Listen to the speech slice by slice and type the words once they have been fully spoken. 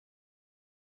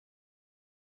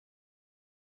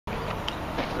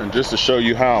And just to show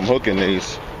you how I'm hooking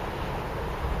these,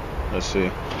 let's see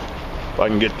if I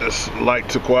can get this light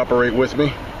to cooperate with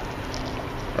me.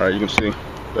 All right, you can see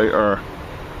they are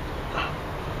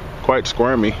quite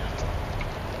squirmy.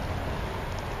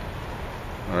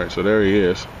 All right, so there he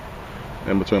is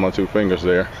in between my two fingers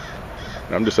there.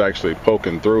 And I'm just actually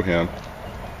poking through him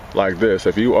like this.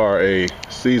 If you are a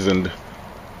seasoned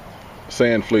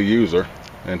Sand Flea user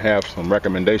and have some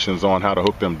recommendations on how to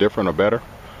hook them different or better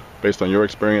based on your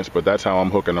experience, but that's how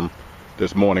I'm hooking them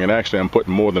this morning. And actually I'm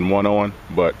putting more than one on,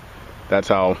 but that's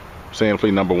how Sand Flea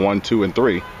number 1, 2, and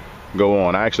 3 go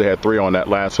on. I actually had 3 on that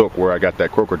last hook where I got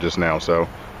that croaker just now, so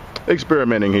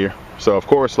experimenting here. So of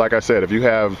course, like I said, if you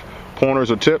have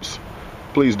pointers or tips,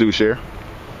 please do share.